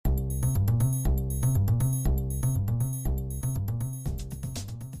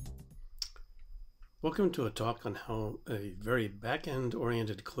Welcome to a talk on how a very back-end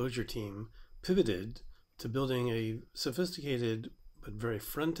oriented Clojure team pivoted to building a sophisticated but very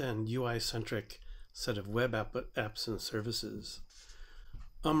front-end UI-centric set of web apps and services.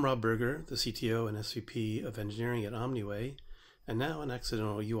 I'm Rob Berger, the CTO and SVP of engineering at Omnyway, and now an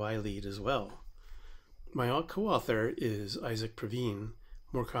accidental UI lead as well. My co-author is Isaac Praveen,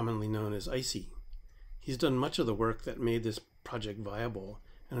 more commonly known as Icy. He's done much of the work that made this project viable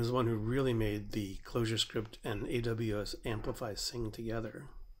and is the one who really made the Clojure script and AWS Amplify sing together.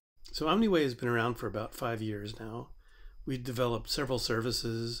 So Omnyway has been around for about 5 years now. We've developed several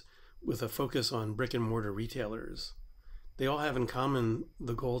services with a focus on brick and mortar retailers. They all have in common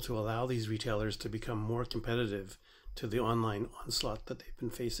the goal to allow these retailers to become more competitive to the online onslaught that they've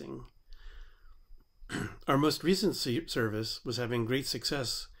been facing. Our most recent service was having great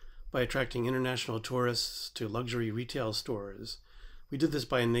success by attracting international tourists to luxury retail stores. We did this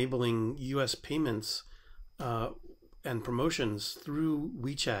by enabling US payments and promotions through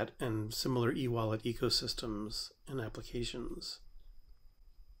WeChat and similar e-wallet ecosystems and applications.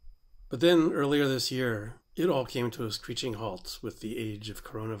 But then earlier this year, it all came to a screeching halt with the age of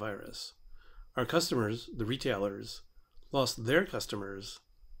coronavirus. Our customers, the retailers, lost their customers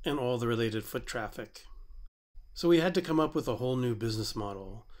and all the related foot traffic. So we had to come up with a whole new business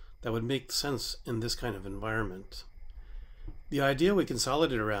model that would make sense in this kind of environment. The idea we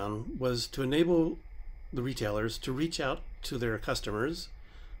consolidated around was to enable the retailers to reach out to their customers,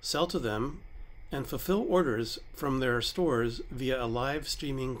 sell to them, and fulfill orders from their stores via a live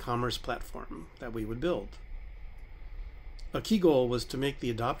streaming commerce platform that we would build. A key goal was to make the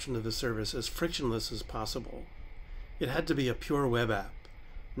adoption of the service as frictionless as possible. It had to be a pure web app,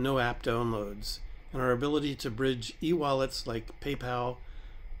 no app downloads, and our ability to bridge e-wallets like PayPal,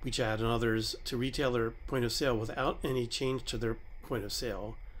 WeChat, and others to retailer point of sale without any change to their point of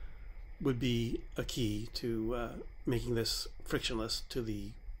sale would be a key to making this frictionless to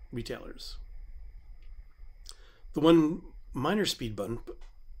the retailers. The one minor speed bump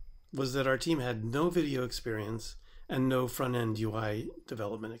was that our team had no video experience and no front-end UI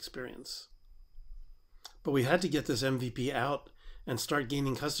development experience. But we had to get this MVP out and start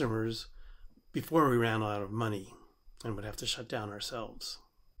gaining customers before we ran out of money and would have to shut down ourselves.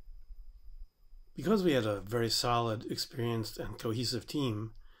 Because we had a very solid, experienced, and cohesive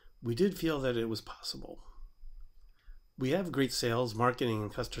team, we did feel that it was possible. We have great sales, marketing,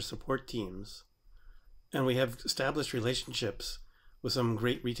 and customer support teams, and we have established relationships with some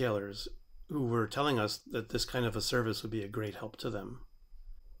great retailers who were telling us that this kind of a service would be a great help to them.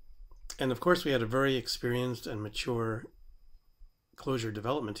 And of course, we had a very experienced and mature Clojure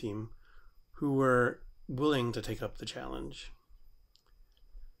development team who were willing to take up the challenge.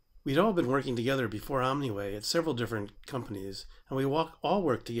 We'd all been working together before Omnyway at several different companies, and we all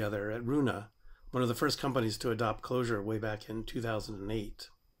worked together at Runa, one of the first companies to adopt Clojure way back in 2008.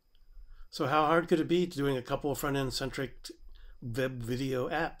 So how hard could it be doing a couple of front-end centric web video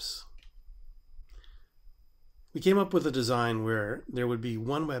apps? We came up with a design where there would be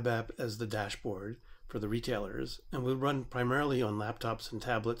one web app as the dashboard for the retailers, and would run primarily on laptops and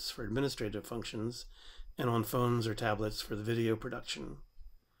tablets for administrative functions, and on phones or tablets for the video production.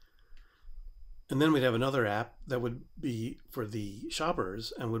 And then we'd have another app that would be for the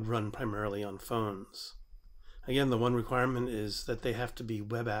shoppers and would run primarily on phones. Again, the one requirement is that they have to be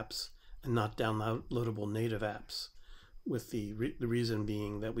web apps and not downloadable native apps, with the reason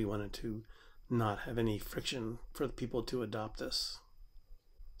being that we wanted to not have any friction for the people to adopt this.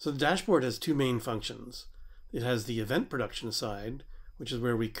 So the dashboard has two main functions. It has the event production side, which is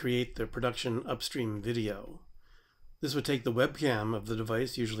where we create the production upstream video. This would take the webcam of the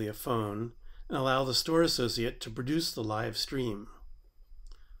device, usually a phone, and allow the store associate to produce the live stream.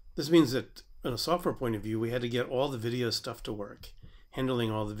 This means that from a software point of view, we had to get all the video stuff to work, handling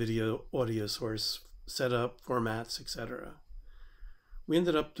all the video audio source, setup, formats, etc. We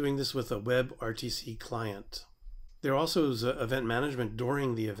ended up doing this with a web RTC client. There also is event management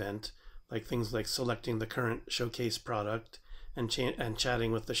during the event, like things like selecting the current showcase product and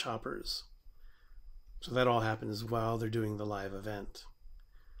chatting with the shoppers. So that all happens while they're doing the live event.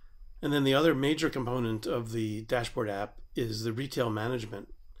 And then the other major component of the dashboard app is the retail management.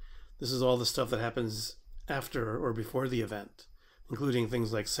 This is all the stuff that happens after or before the event, including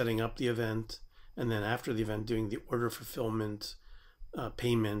things like setting up the event, and then after the event doing the order fulfillment,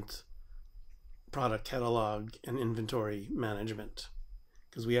 payment, product catalog, and inventory management.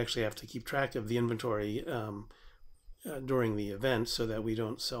 Because we actually have to keep track of the inventory during the event so that we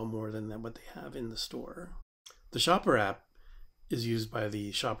don't sell more than what they have in the store. The shopper app is used by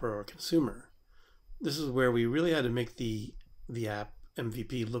the shopper or consumer. This is where we really had to make the app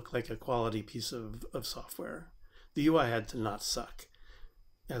MVP look like a quality piece of software. The UI had to not suck,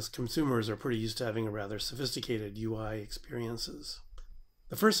 as consumers are pretty used to having a rather sophisticated UI experiences.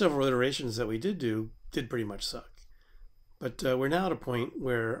 The first several iterations that we did pretty much suck. But we're now at a point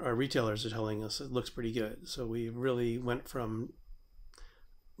where our retailers are telling us it looks pretty good. So we really went from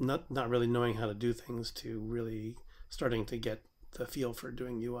not really knowing how to do things to really starting to get the feel for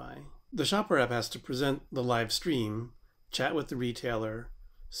doing UI. The shopper app has to present the live stream, chat with the retailer,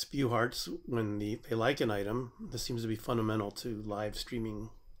 spew hearts when they like an item. This seems to be fundamental to live streaming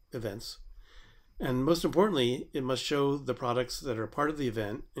events. And most importantly, it must show the products that are part of the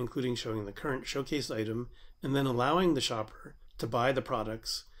event, including showing the current showcase item, and then allowing the shopper to buy the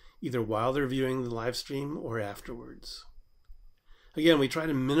products either while they're viewing the live stream or afterwards. Again, we try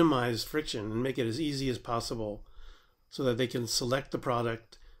to minimize friction and make it as easy as possible so that they can select the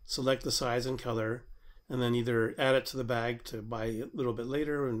product, select the size and color, and then either add it to the bag to buy a little bit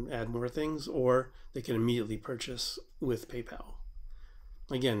later and add more things, or they can immediately purchase with PayPal.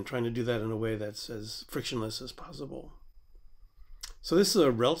 Again, trying to do that in a way that's as frictionless as possible. So this is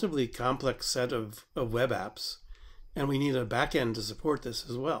a relatively complex set of web apps, and we need a backend to support this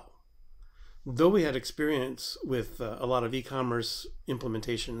as well. Though we had experience with a lot of e-commerce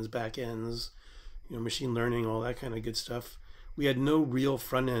implementations, backends, machine learning, all that kind of good stuff, we had no real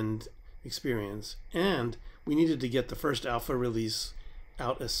front-end experience, and we needed to get the first alpha release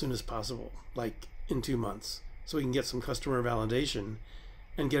out as soon as possible, like in 2 months, so we can get some customer validation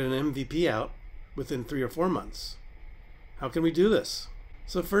and get an MVP out within 3 or 4 months. How can we do this?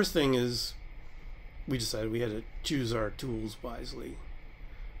 So the first thing is we decided we had to choose our tools wisely.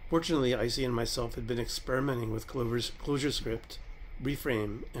 Fortunately, Icy and myself had been experimenting with ClojureScript,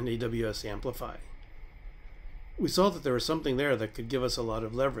 Reframe, and AWS Amplify. We saw that there was something there that could give us a lot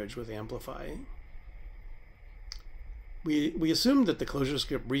of leverage with Amplify. We assumed that the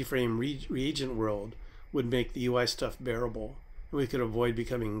ClojureScript Reframe reagent world would make the UI stuff bearable, and we could avoid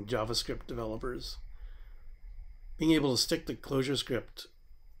becoming JavaScript developers. Being able to stick to ClojureScript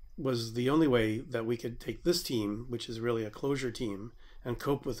was the only way that we could take this team, which is really a Clojure team, and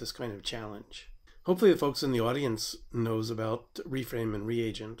cope with this kind of challenge. Hopefully the folks in the audience knows about Reframe and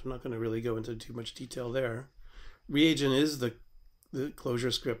Reagent. I'm not going to really go into too much detail there. Reagent is the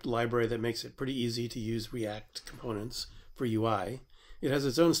ClojureScript library that makes it pretty easy to use React components for UI. It has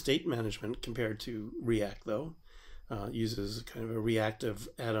its own state management compared to React, though. It uses kind of a reactive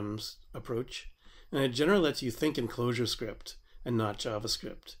atoms approach. And it generally lets you think in ClojureScript and not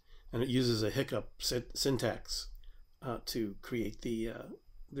JavaScript. And it uses a hiccup syntax to create the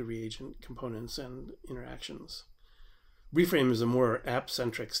reagent components and interactions. Reframe is a more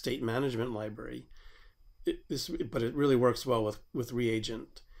app-centric state management library, but it really works well with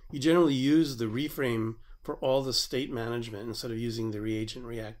reagent. You generally use the reframe for all the state management instead of using the reagent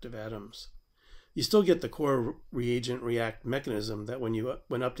reactive atoms. You still get the core reagent react mechanism that when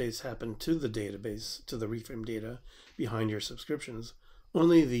updates happen to the database, to the reframe data behind your subscriptions,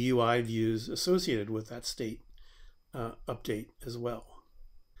 only the UI views associated with that state update as well.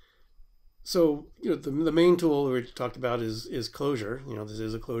 So the main tool we talked about is Clojure. This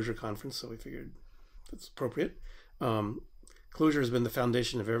is a Clojure conference, so we figured it's appropriate. Clojure has been the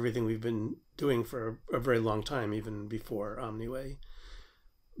foundation of everything we've been doing for a very long time, even before Omnyway.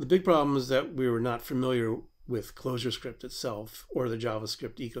 The big problem is that we were not familiar with ClojureScript itself or the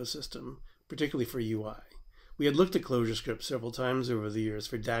JavaScript ecosystem, particularly for UI. We had looked at ClojureScript several times over the years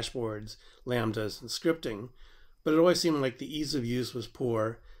for dashboards, lambdas, and scripting, but it always seemed like the ease of use was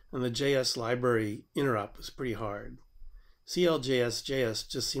poor and the JS library interop was pretty hard. CLJS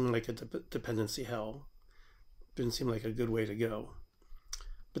just seemed like a dependency hell. Didn't seem like a good way to go.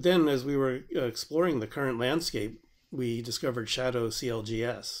 But then as we were exploring the current landscape, we discovered Shadow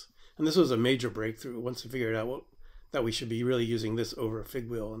CLJS. And this was a major breakthrough once we figured out that we should be really using this over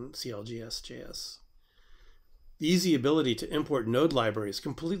Figwheel and CLJS. The easy ability to import node libraries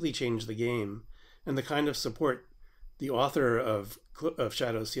completely changed the game, and the kind of support the author of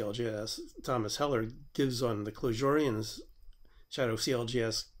Shadow CLJS, Thomas Heller, gives on the Clojurians Shadow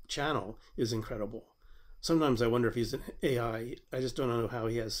CLJS channel is incredible. Sometimes I wonder if he's an AI. I just don't know how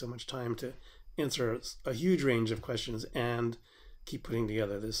he has so much time to answer a huge range of questions and keep putting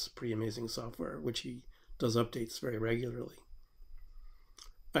together this pretty amazing software, which he does updates very regularly.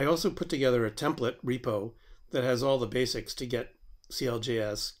 I also put together a template repo that has all the basics to get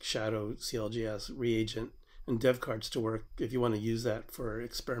CLJS, Shadow CLJS, Reagent, and dev cards to work if you want to use that for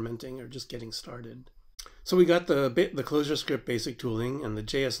experimenting or just getting started. So we got the ClojureScript basic tooling and the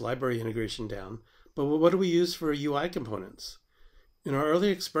JS library integration down, but what do we use for UI components? In our early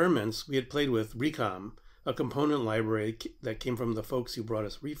experiments, we had played with Recom, a component library that came from the folks who brought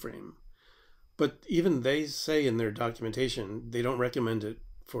us Reframe. But even they say in their documentation, they don't recommend it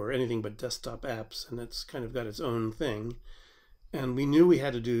for anything but desktop apps, and it's kind of got its own thing. And we knew we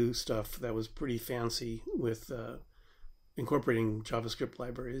had to do stuff that was pretty fancy with incorporating JavaScript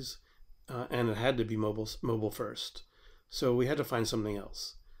libraries, and it had to be mobile first. So we had to find something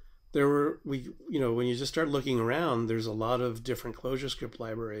else. When you just start looking around, there's a lot of different ClojureScript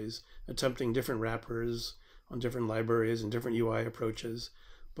libraries attempting different wrappers on different libraries and different UI approaches,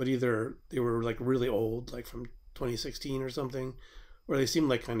 but either they were like really old, like from 2016 or something, or they seemed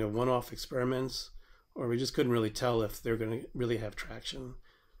like kind of one-off experiments, or we just couldn't really tell if they're going to really have traction.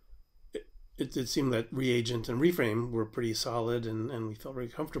 It seemed that Reagent and Reframe were pretty solid, and we felt very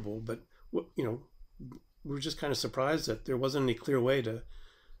comfortable, but we were just kind of surprised that there wasn't any clear way to,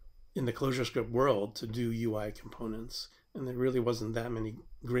 in the ClojureScript world, to do UI components, and there really wasn't that many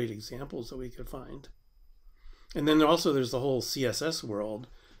great examples that we could find. And then there's the whole CSS world,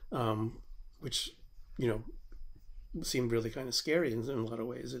 which seemed really kind of scary in a lot of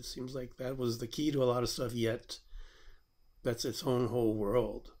ways. It seems like that was the key to a lot of stuff, yet that's its own whole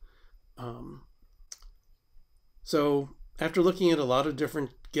world. So after looking at a lot of different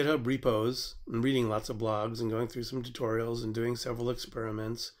GitHub repos and reading lots of blogs and going through some tutorials and doing several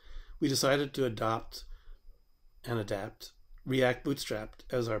experiments, we decided to adapt React Bootstrapped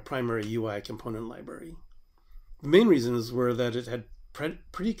as our primary UI component library. The main reasons were that it had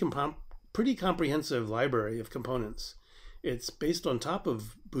pretty comprehensive library of components. It's based on top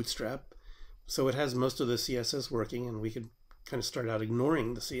of Bootstrap, so it has most of the CSS working, and we could kind of start out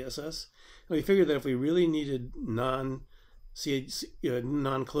ignoring the CSS. And we figured that if we really needed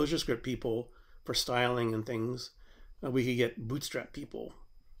non-ClojureScript people for styling and things, we could get Bootstrap people.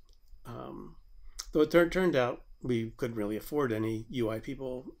 Though it turned out we couldn't really afford any UI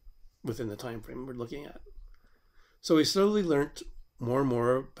people within the time frame we're looking at. So we slowly learned more and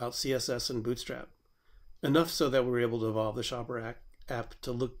more about CSS and Bootstrap, enough so that we were able to evolve the Shopper app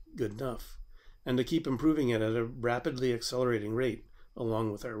to look good enough, and to keep improving it at a rapidly accelerating rate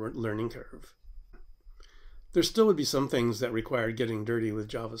along with our learning curve. There still would be some things that required getting dirty with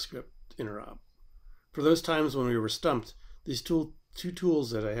JavaScript interop. For those times when we were stumped, these two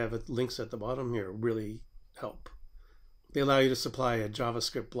tools that I have links at the bottom here really help. They allow you to supply a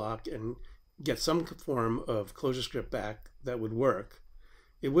JavaScript block and get some form of ClojureScript back that would work.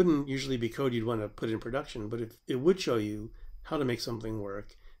 It wouldn't usually be code you'd want to put in production, but it would show you how to make something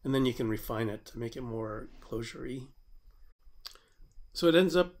work, and then you can refine it to make it more Clojure-y. So it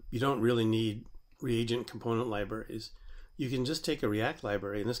ends up you don't really need Reagent component libraries. You can just take a React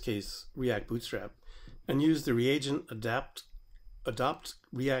library, in this case React Bootstrap, and use the Reagent adopt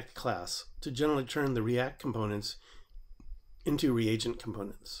React class to generally turn the React components into Reagent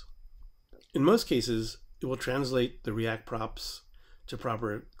components. In most cases, it will translate the React props to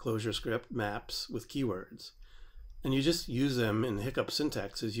proper ClojureScript maps with keywords, and you just use them in hiccup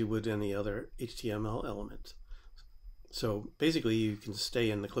syntax as you would any other HTML element. So basically, you can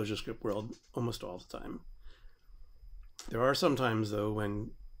stay in the ClojureScript world almost all the time. There are some times, though,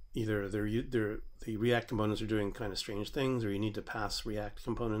 when either the React components are doing kind of strange things, or you need to pass React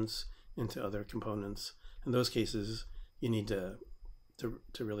components into other components. In those cases, you need to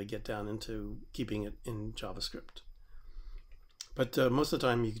really get down into keeping it in JavaScript. But most of the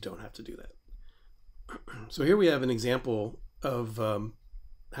time, you don't have to do that. So here we have an example of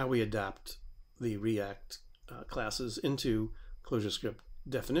how we adapt the React classes into ClojureScript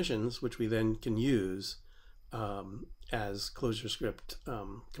definitions, which we then can use as ClojureScript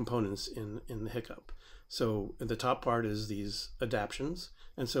components in the hiccup. So the top part is these adaptions,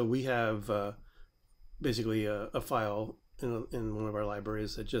 and so we have basically a file in one of our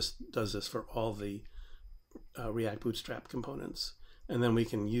libraries that just does this for all the React Bootstrap components, and then we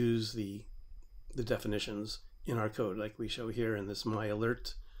can use the definitions in our code, like we show here in this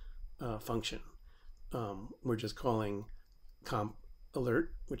myAlert function. We're just calling comp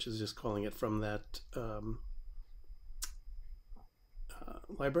alert, which is just calling it from that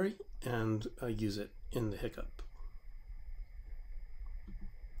library, and use it in the hiccup.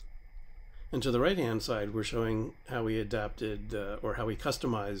 And to the right hand side, we're showing how we adapted or how we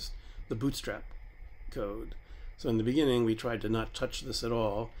customized the Bootstrap code. So in the beginning, we tried to not touch this at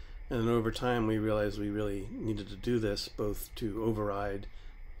all, and then over time we realized we really needed to do this, both to override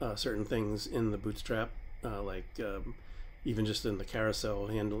certain things in the Bootstrap, like even just in the carousel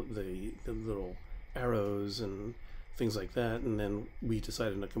handle, the little arrows and things like that. And then we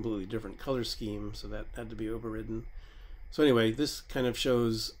decided on a completely different color scheme, so that had to be overridden. So anyway, this kind of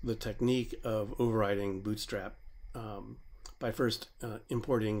shows the technique of overriding Bootstrap by first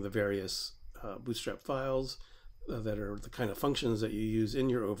importing the various Bootstrap files that are the kind of functions that you use in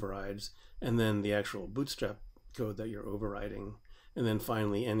your overrides, and then the actual Bootstrap code that you're overriding, and then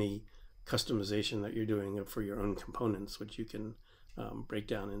finally any customization that you're doing for your own components, which you can break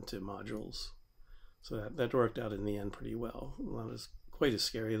down into modules. So that worked out in the end pretty well. Not as quite as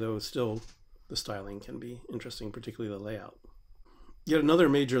scary, though still the styling can be interesting, particularly the layout. Yet another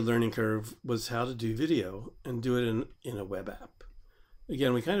major learning curve was how to do video and do it in a web app.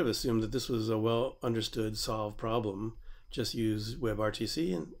 Again, we kind of assumed that this was a well understood solved problem. Just use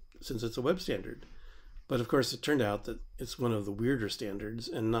WebRTC, and since it's a web standard. But of course, it turned out that it's one of the weirder standards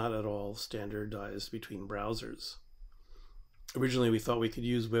and not at all standardized between browsers. Originally, we thought we could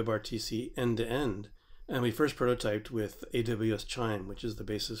use WebRTC end-to-end, and we first prototyped with AWS Chime, which is the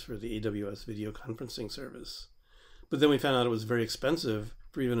basis for the AWS video conferencing service. But then we found out it was very expensive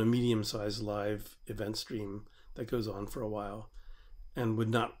for even a medium-sized live event stream that goes on for a while, and would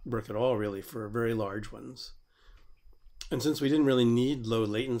not work at all really for very large ones. And since we didn't really need low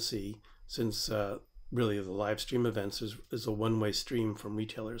latency, since really the live stream events is a one-way stream from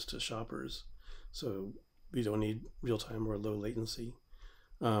retailers to shoppers, so we don't need real-time or low latency.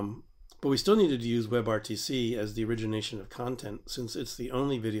 But we still needed to use WebRTC as the origination of content, since it's the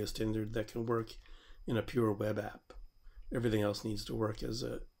only video standard that can work in a pure web app. Everything else needs to work as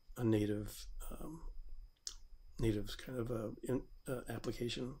a native kind of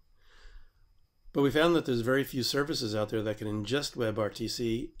application. But we found that there's very few services out there that can ingest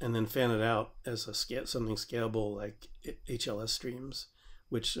WebRTC and then fan it out as something scalable like HLS streams,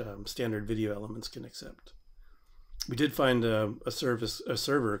 which standard video elements can accept. We did find a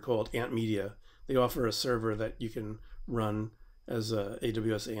server called Ant Media. They offer a server that you can run as a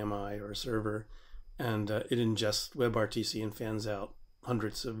AWS AMI or a server, and it ingests WebRTC and fans out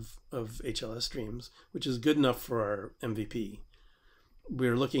hundreds of HLS streams, which is good enough for our MVP.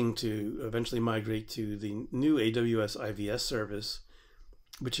 We're looking to eventually migrate to the new AWS IVS service,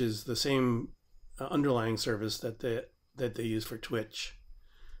 which is the same underlying service that they use for Twitch.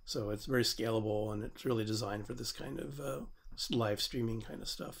 So it's very scalable, and it's really designed for this kind of live streaming kind of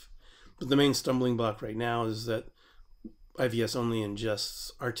stuff. But the main stumbling block right now is that IVS only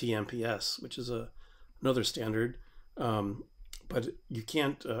ingests RTMPS, which is another standard, but you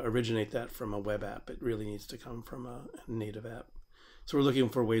can't originate that from a web app. It really needs to come from a native app. So we're looking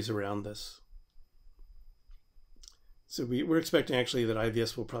for ways around this. So we're expecting actually that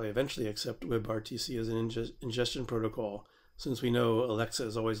IVS will probably eventually accept WebRTC as an ingestion protocol, since we know Alexa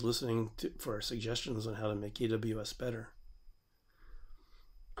is always listening for our suggestions on how to make AWS better.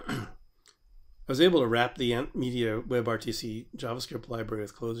 I was able to wrap the Ant Media WebRTC JavaScript library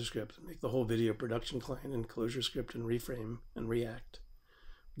with ClojureScript and make the whole video production client in ClojureScript and Reframe and React.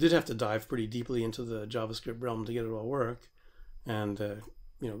 We did have to dive pretty deeply into the JavaScript realm to get it all work, and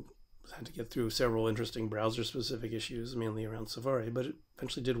had to get through several interesting browser-specific issues, mainly around Safari, but it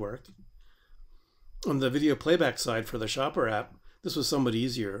eventually did work. On the video playback side for the Shopper app, this was somewhat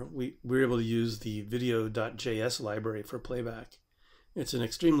easier. We were able to use the video.js library for playback. It's an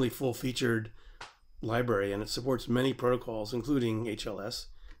extremely full-featured library, and it supports many protocols, including HLS,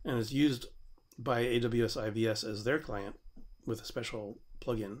 and is used by AWS IVS as their client with a special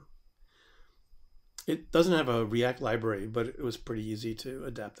plugin. It doesn't have a React library, but it was pretty easy to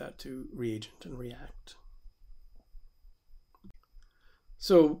adapt that to Reagent and React.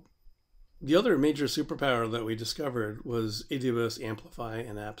 So the other major superpower that we discovered was AWS Amplify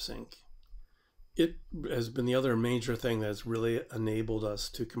and AppSync. It has been the other major thing that's really enabled us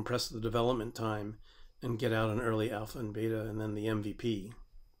to compress the development time and get out an early alpha and beta and then the MVP.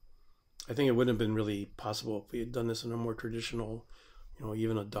 I think it wouldn't have been really possible if we had done this in a more traditional,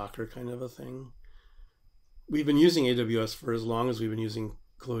 even a Docker kind of a thing. We've been using AWS for as long as we've been using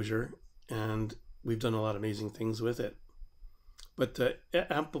Clojure, and we've done a lot of amazing things with it. But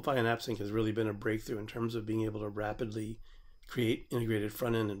Amplify and AppSync has really been a breakthrough in terms of being able to rapidly create integrated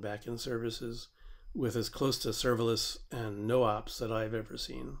front-end and back-end services with as close to serverless and no ops that I've ever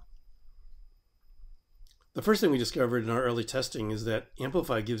seen. The first thing we discovered in our early testing is that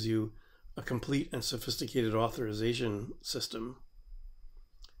Amplify gives you a complete and sophisticated authorization system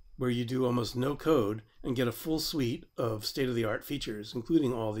where you do almost no code and get a full suite of state-of-the-art features,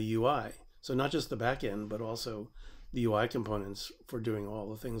 including all the UI. So not just the backend, but also the UI components for doing all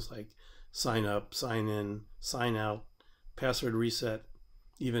the things like sign up, sign in, sign out, password reset,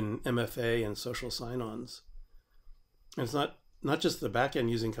 even MFA and social sign-ons. And it's not just the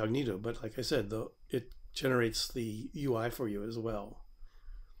backend using Cognito, but like I said, it generates the UI for you as well,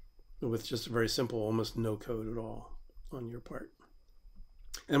 with just very simple, almost no code at all on your part.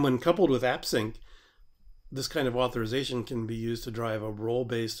 And when coupled with AppSync, this kind of authorization can be used to drive a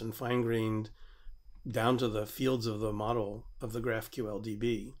role-based and fine-grained down to the fields of the model of the GraphQL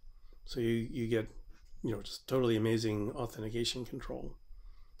DB. So you get, just totally amazing authentication control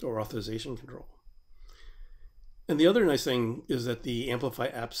or authorization control. And the other nice thing is that the Amplify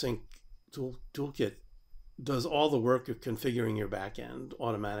AppSync toolkit does all the work of configuring your backend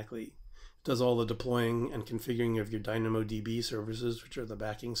automatically. It does all the deploying and configuring of your DynamoDB services, which are the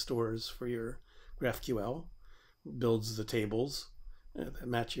backing stores for your GraphQL, builds the tables that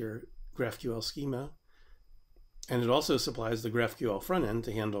match your GraphQL schema. And it also supplies the GraphQL front end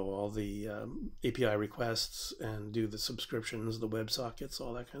to handle all the API requests and do the subscriptions, the WebSockets,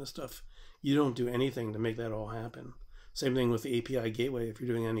 all that kind of stuff. You don't do anything to make that all happen. Same thing with the API gateway if you're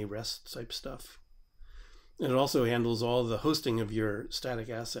doing any REST type stuff. And it also handles all the hosting of your static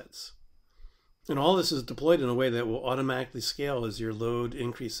assets. And all this is deployed in a way that will automatically scale as your load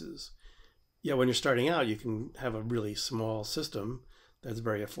increases. Yeah, when you're starting out, you can have a really small system that's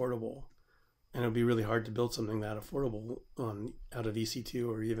very affordable. And it would be really hard to build something that affordable out of EC2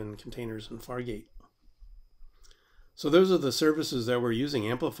 or even containers and Fargate. So those are the services that we're using.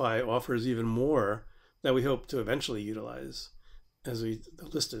 Amplify offers even more that we hope to eventually utilize. The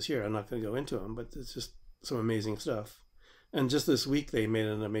list is here. I'm not going to go into them, but it's just some amazing stuff. And just this week, they made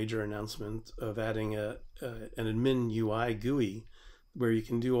a major announcement of adding an admin UI GUI where you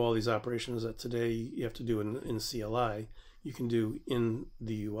can do all these operations that today you have to do in CLI. You can do in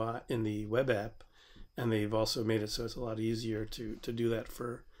the UI, in the web app, and they've also made it so it's a lot easier to do that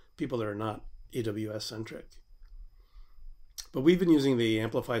for people that are not AWS centric. But we've been using the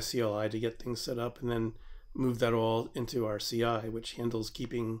Amplify CLI to get things set up and then move that all into our CI, which handles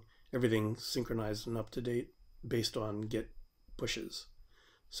keeping everything synchronized and up to date based on Git pushes.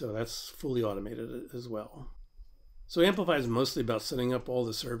 So that's fully automated as well. So Amplify is mostly about setting up all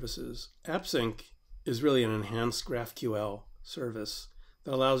the services. AppSync is really an enhanced GraphQL service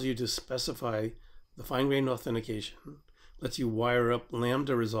that allows you to specify the fine-grained authentication, lets you wire up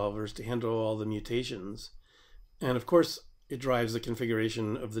Lambda resolvers to handle all the mutations, and of course it drives the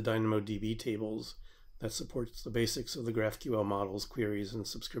configuration of the DynamoDB tables that supports the basics of the GraphQL models, queries, and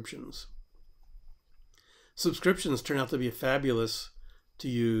subscriptions. Subscriptions turn out to be fabulous to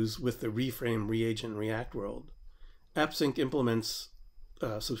use with the Reframe, Reagent, React world. AppSync implements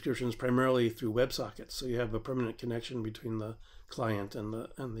subscriptions primarily through WebSockets, so you have a permanent connection between the client and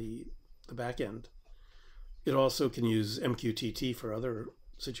the backend. It also can use MQTT for other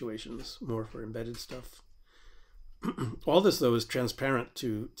situations, more for embedded stuff. All this, though, is transparent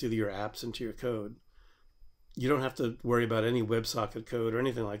to your apps and to your code. You don't have to worry about any WebSocket code or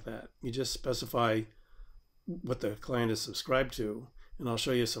anything like that. You just specify what the client is subscribed to, and I'll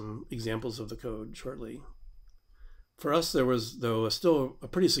show you some examples of the code shortly. For us, there was, though, still a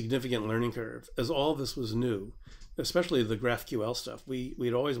pretty significant learning curve, as all of this was new, especially the GraphQL stuff.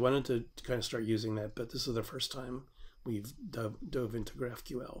 We'd always wanted to kind of start using that, but this is the first time we've dove into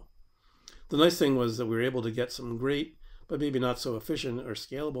GraphQL. The nice thing was that we were able to get some great, but maybe not so efficient or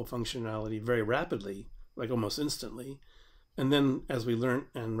scalable functionality very rapidly, like almost instantly. And then as we learned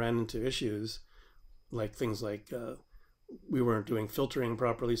and ran into issues, like things like we weren't doing filtering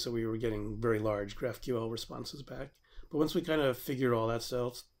properly, so we were getting very large GraphQL responses back. But once we kind of figured all that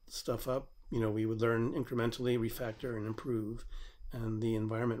stuff up, we would learn incrementally, refactor, and improve. And the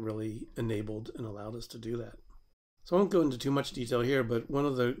environment really enabled and allowed us to do that. So I won't go into too much detail here, but one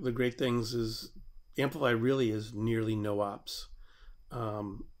of the great things is Amplify really is nearly no ops. I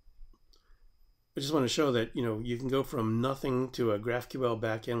just want to show that you can go from nothing to a GraphQL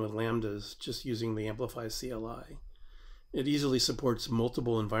backend with Lambdas just using the Amplify CLI. It easily supports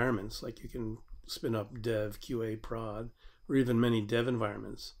multiple environments, like you can spin up dev, QA, prod, or even many dev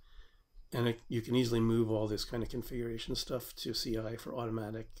environments. And you can easily move all this kind of configuration stuff to CI for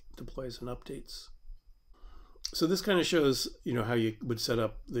automatic deploys and updates. So this kind of shows, how you would set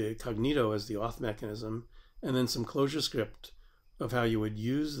up the Cognito as the auth mechanism, and then some Clojure script of how you would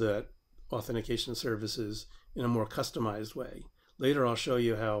use that authentication services in a more customized way. Later, I'll show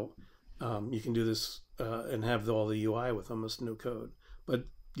you how you can do this and have all the UI with almost no code. But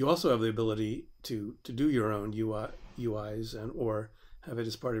you also have the ability to do your own UIs or have it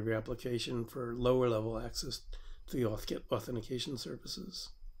as part of your application for lower level access to the authentication services.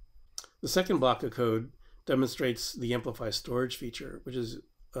 The second block of code demonstrates the Amplify storage feature, which is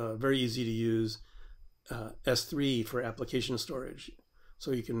very easy to use S3 for application storage.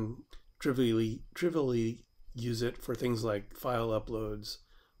 So you can trivially use it for things like file uploads,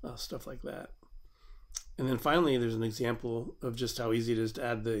 stuff like that. And then finally, there's an example of just how easy it is to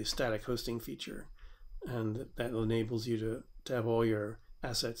add the static hosting feature. And that enables you to have all your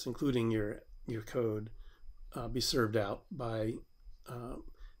assets, including your code, be served out by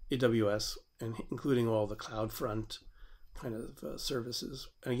AWS, and including all the CloudFront kind of services.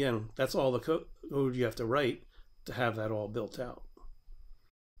 And again, that's all the code you have to write to have that all built out.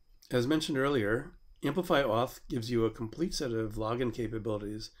 As mentioned earlier, Amplify Auth gives you a complete set of login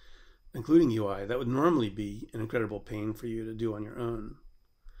capabilities, including UI, that would normally be an incredible pain for you to do on your own.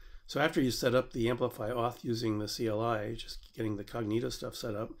 So after you set up the Amplify Auth using the CLI, just getting the Cognito stuff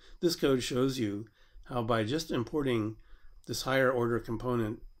set up, this code shows you how by just importing this higher order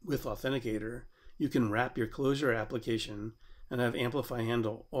component with Authenticator, you can wrap your Clojure application and have Amplify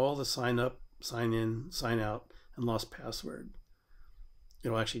handle all the sign up, sign in, sign out, and lost password.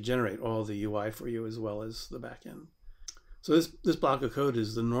 It'll actually generate all the UI for you as well as the backend. So this block of code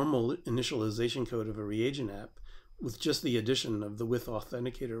is the normal initialization code of a reagent app with just the addition of the with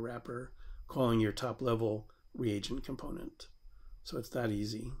Authenticator wrapper calling your top level reagent component. So it's that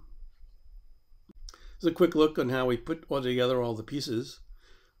easy. Here's a quick look on how we put together all the pieces.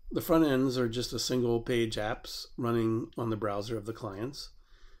 The front ends are just a single page apps running on the browser of the clients.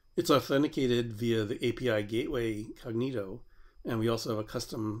 It's authenticated via the API gateway Cognito, and we also have a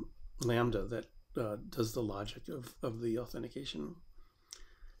custom Lambda that does the logic of the authentication.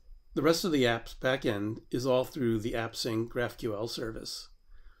 The rest of the app's backend is all through the AppSync GraphQL service.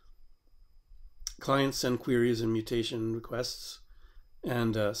 Clients send queries and mutation requests,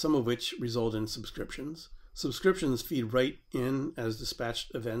 and some of which result in subscriptions. Subscriptions feed right in as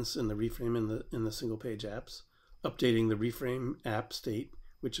dispatched events in the reframe in the single page apps, updating the reframe app state,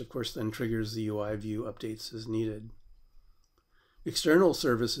 which of course then triggers the UI view updates as needed. External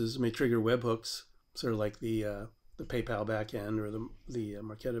services may trigger webhooks, sort of like the PayPal backend or the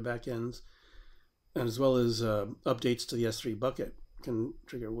Marqeta backends, and as well as updates to the S3 bucket can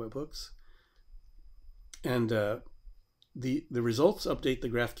trigger webhooks. And the results update the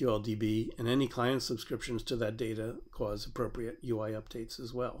GraphQL DB, and any client subscriptions to that data cause appropriate UI updates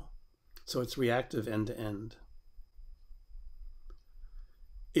as well. So it's reactive end-to-end.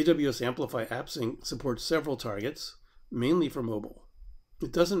 AWS Amplify AppSync supports several targets, mainly for mobile.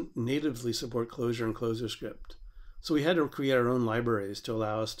 It doesn't natively support Clojure and ClojureScript, so we had to create our own libraries to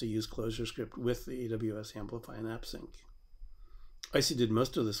allow us to use ClojureScript with the AWS Amplify and AppSync. Icy did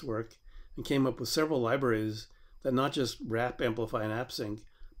most of this work and came up with several libraries that not just wrap Amplify and AppSync,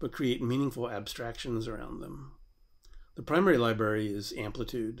 but create meaningful abstractions around them. The primary library is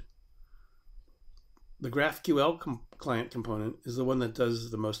Amplitude. The GraphQL client component is the one that does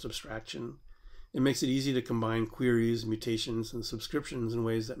the most abstraction. It makes it easy to combine queries, mutations, and subscriptions in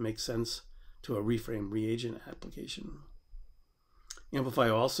ways that make sense to a reframe reagent application. Amplify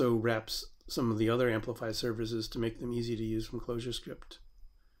also wraps some of the other Amplify services to make them easy to use from ClojureScript.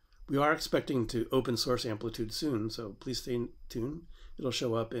 We are expecting to open source Amplitude soon, so please stay tuned. It'll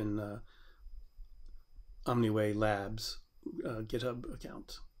show up in Omnyway Labs GitHub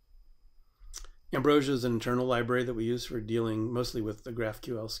account. Ambrosia is an internal library that we use for dealing mostly with the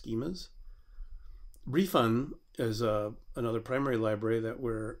GraphQL schemas. Refund is another primary library that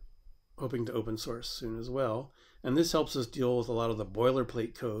we're hoping to open source soon as well. And this helps us deal with a lot of the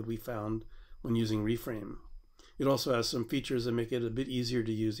boilerplate code we found when using Reframe. It also has some features that make it a bit easier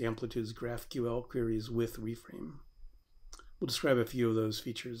to use Amplitude's GraphQL queries with Reframe. We'll describe a few of those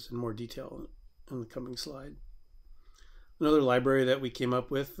features in more detail in the coming slide. Another library that we came up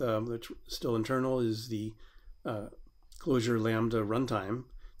with that's still internal is the Clojure Lambda runtime.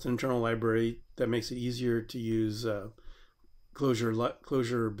 It's an internal library that makes it easier to use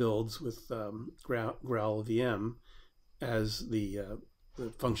Clojure builds with Growl VM as the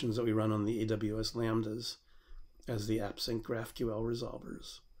functions that we run on the AWS Lambdas as the AppSync GraphQL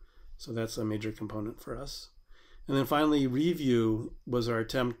resolvers. So that's a major component for us. And then finally, Review was our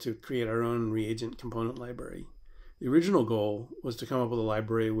attempt to create our own reagent component library. The original goal was to come up with a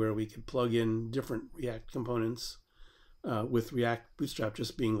library where we could plug in different React components with React Bootstrap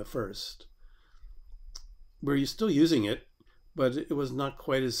just being the first. We're still using it, but it was not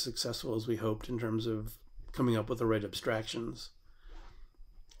quite as successful as we hoped in terms of coming up with the right abstractions.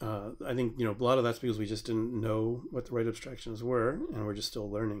 I think a lot of that's because we just didn't know what the right abstractions were, and we're just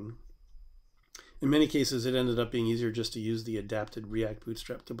still learning. In many cases, it ended up being easier just to use the adapted React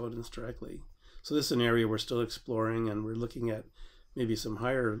Bootstrap components directly. So this is an area we're still exploring, and we're looking at maybe some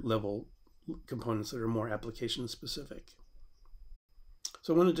higher level components that are more application specific.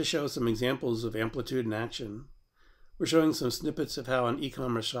 So I wanted to show some examples of Amplitude in action. We're showing some snippets of how an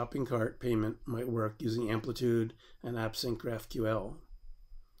e-commerce shopping cart payment might work using Amplitude and AppSync GraphQL.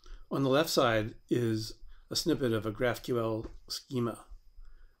 On the left side is a snippet of a GraphQL schema.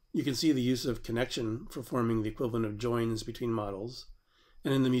 You can see the use of connection for forming the equivalent of joins between models.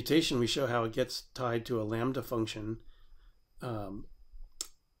 And in the mutation, we show how it gets tied to a Lambda function, in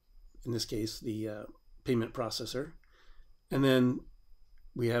this case, the payment processor. And then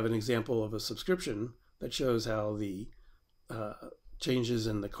we have an example of a subscription that shows how the changes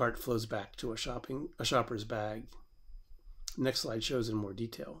in the cart flows back to a shopper's bag. Next slide shows in more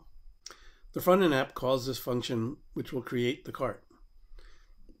detail. The front-end app calls this function, which will create the cart.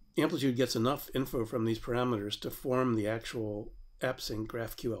 Amplitude gets enough info from these parameters to form the actual AppSync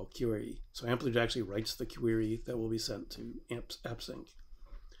GraphQL query. So Amplitude actually writes the query that will be sent to AppSync.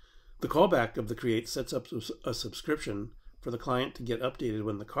 The callback of the create sets up a subscription for the client to get updated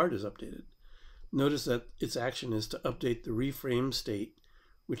when the cart is updated. Notice that its action is to update the reframe state,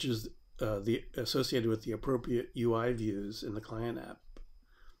 which is associated with the appropriate UI views in the client app.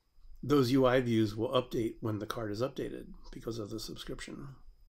 Those UI views will update when the cart is updated because of the subscription.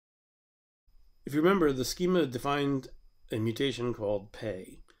 If you remember, the schema defined a mutation called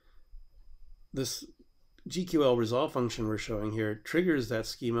pay. This GQL resolve function we're showing here triggers that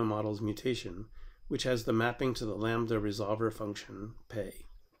schema model's mutation, which has the mapping to the Lambda resolver function pay.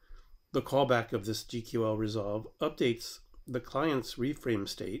 The callback of this GQL resolve updates the client's reframe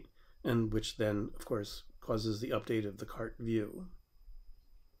state, and which then, of course, causes the update of the cart view.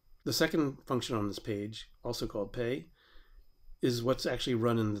 The second function on this page, also called pay, is what's actually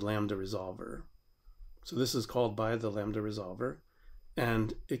run in the Lambda resolver. So this is called by the Lambda resolver,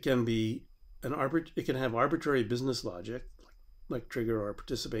 and it can be it can have arbitrary business logic, like trigger or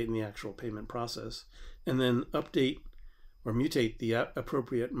participate in the actual payment process, and then update or mutate the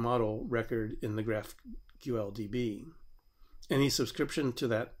appropriate model record in the GraphQL DB. Any subscription to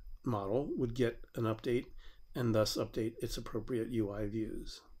that model would get an update and thus update its appropriate UI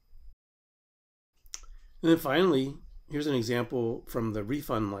views. And then finally, here's an example from the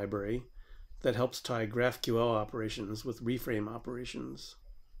refund library that helps tie GraphQL operations with reframe operations.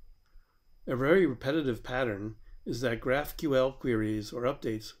 A very repetitive pattern is that GraphQL queries or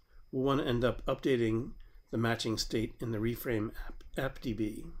updates will want to end up updating the matching state in the reframe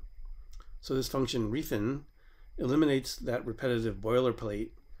appdb. So this function refin eliminates that repetitive boilerplate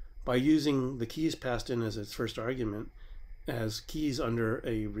by using the keys passed in as its first argument as keys under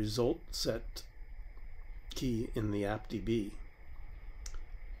a result set key in the appdb.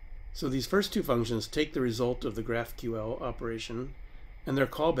 So these first two functions take the result of the GraphQL operation, and their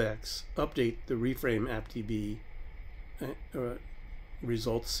callbacks update the reframe appdb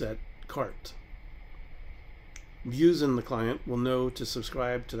result set cart. Views in the client will know to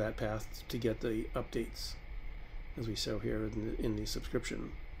subscribe to that path to get the updates, as we show here in the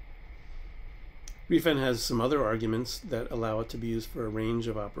subscription. Refin has some other arguments that allow it to be used for a range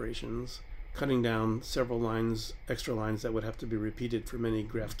of operations, cutting down several lines, extra lines that would have to be repeated for many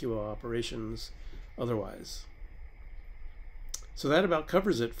GraphQL operations otherwise. So that about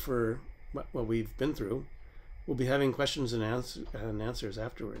covers it for what we've been through. We'll be having questions and answers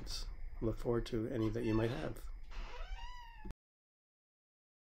afterwards. I look forward to any that you might have.